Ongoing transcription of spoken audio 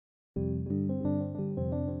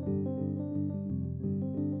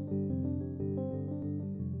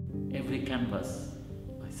Every canvas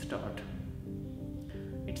I start,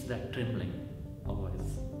 it's that trembling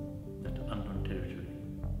always, that unknown territory.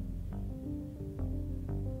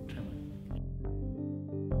 Trembling.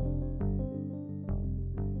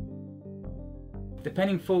 The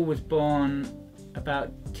Painting Full was born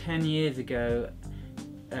about 10 years ago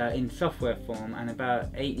in software form, and about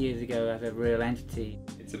 8 years ago as a real entity.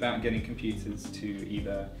 It's about getting computers to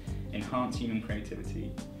either enhance human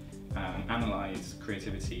creativity, analyse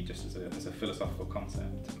creativity just as a philosophical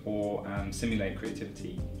concept, or simulate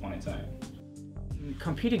creativity on its own.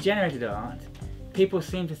 Computer-generated art, people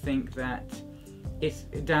seem to think that it's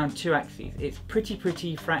down two axes. It's pretty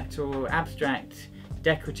fractal, abstract,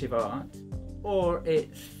 decorative art, or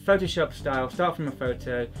it's Photoshop style, start from a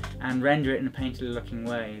photo and render it in a painterly looking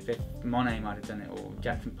way, as if Monet might have done it, or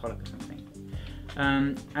Jackson Pollock or something.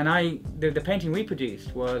 The painting we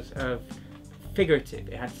produced was of figurative.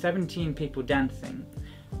 It had 17 people dancing,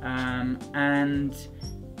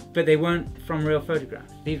 but they weren't from real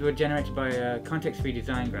photographs. These were generated by a context-free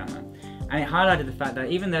design grammar, and it highlighted the fact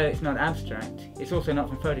that even though it's not abstract, it's also not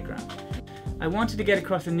from photographs. I wanted to get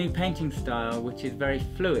across a new painting style which is very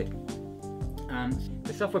fluid.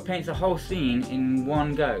 The software paints a whole scene in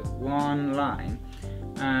one go, one line,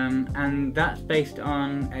 and that's based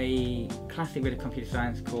on a classic bit of computer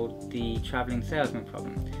science called the travelling salesman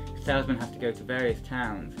problem. The salesman has to go to various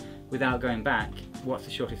towns without going back. What's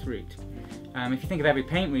the shortest route? If you think of every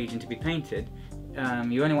paint region to be painted,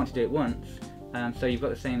 you only want to do it once, so you've got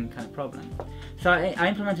the same kind of problem. So I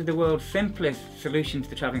implemented the world's simplest solution to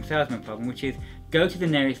the travelling salesman problem, which is go to the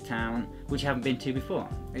nearest town which you haven't been to before.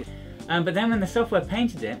 But then when the software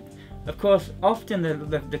painted it, of course, often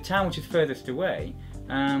the town which is furthest away,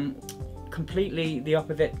 completely the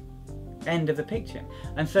opposite end of the picture.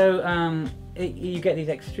 And so you get these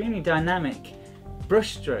extremely dynamic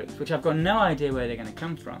brush strokes, which I've got no idea where they're going to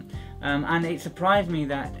come from. And it surprised me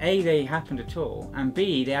that A, they happened at all, and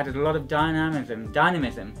B, they added a lot of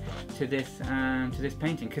dynamism to this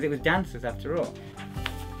painting, because it was dancers after all.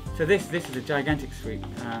 So this is a gigantic sweep.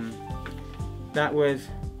 That was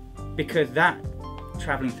because that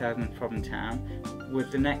travelling salesman problem town was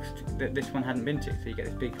the next that this one hadn't been to, so you get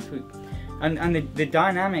this big swoop. And the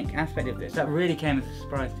dynamic aspect of this, that really came as a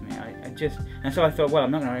surprise to me. And so I thought, well,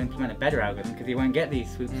 I'm not going to implement a better algorithm because you won't get these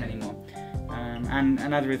swoops anymore. And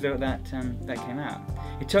as a result, that came out.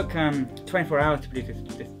 It took 24 hours to produce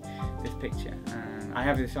this picture. I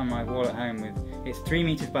have this on my wall at home. It's 3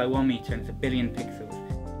 meters by 1 meter and it's 1 billion pixels.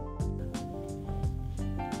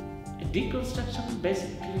 Deconstruction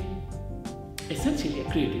basically, essentially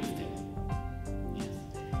a creative thing. Yes.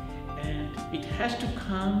 And it has to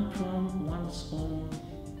come from one's own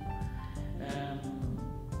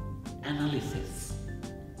analysis.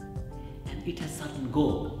 And it has certain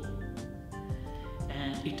goal.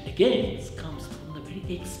 And it again comes from the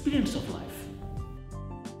very experience of life.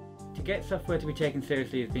 To get software to be taken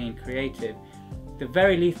seriously as being creative, the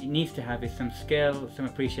very least it needs to have is some skill, some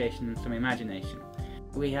appreciation, and some imagination.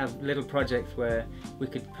 We have little projects where we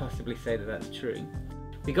could possibly say that that's true.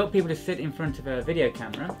 We got people to sit in front of a video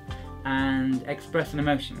camera and express an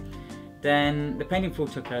emotion. Then the Painting Full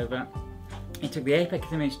took over. It took the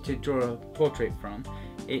apex image to draw a portrait from.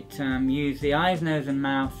 It used the eyes, nose and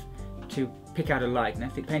mouth to pick out a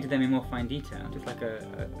likeness. It painted them in more fine detail, just like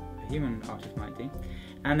a human artist might do.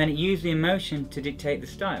 And then it used the emotion to dictate the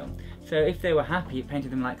style. So if they were happy, it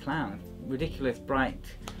painted them like clowns. Ridiculous, bright,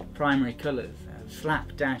 primary colours.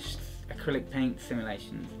 Slapdash acrylic paint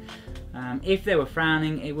simulations. If they were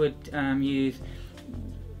frowning, it would use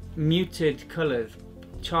muted colours,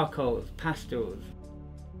 charcoals, pastels.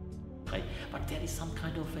 Right. But there is some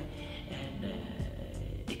kind of an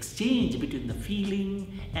exchange between the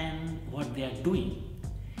feeling and what they are doing.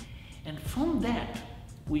 And from that,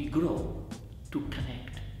 we grow to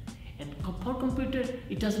connect. And for computer,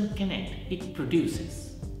 it doesn't connect, it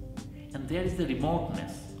produces. And there is the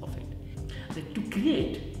remoteness of it. That to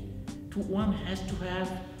create, one has to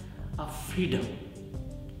have a freedom,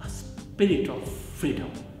 a spirit of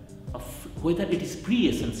freedom, whether it is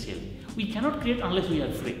pre-essential. We cannot create unless we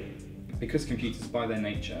are free. Because computers, by their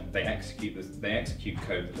nature, they execute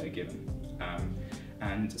code that they're given.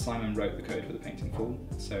 And Simon wrote the code for the Painting Full.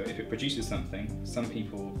 So if it produces something, some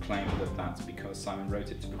people claim that that's because Simon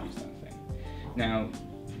wrote it to produce that thing. Now,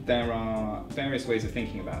 there are various ways of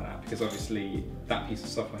thinking about that, because obviously that piece of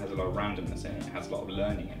software has a lot of randomness in it, it has a lot of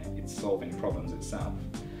learning in it, it's solving problems itself.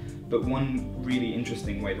 But one really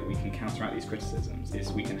interesting way that we can counteract these criticisms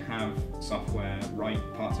is we can have software write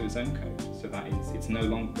parts of its own code. So that is, it's no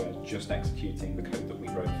longer just executing the code that we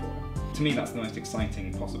wrote for it. to me, that's the most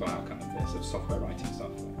exciting possible outcome of this, of software writing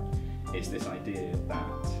software, is this idea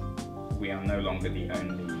that we are no longer the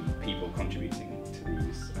only people contributing to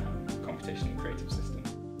these competition and creative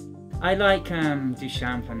systems. I like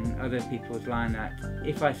Duchamp and other people's line that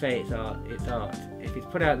if I say it's art, it's art. If it's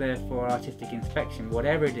put out there for artistic inspection,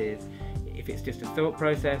 whatever it is, if it's just a thought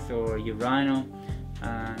process or a urinal,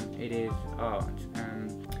 it is art.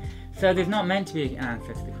 So there's not meant to be an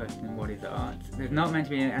answer to the question, what is art? There's not meant to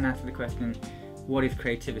be an answer to the question, what is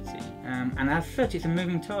creativity? And as such, it's a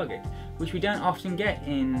moving target, which we don't often get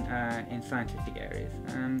in scientific areas.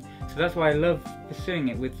 So that's why I love pursuing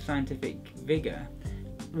it with scientific vigour.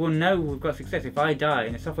 We'll know we've got success if I die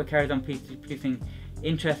and the software carries on producing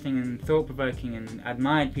interesting and thought-provoking and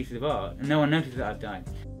admired pieces of art, and no one notices that I've died.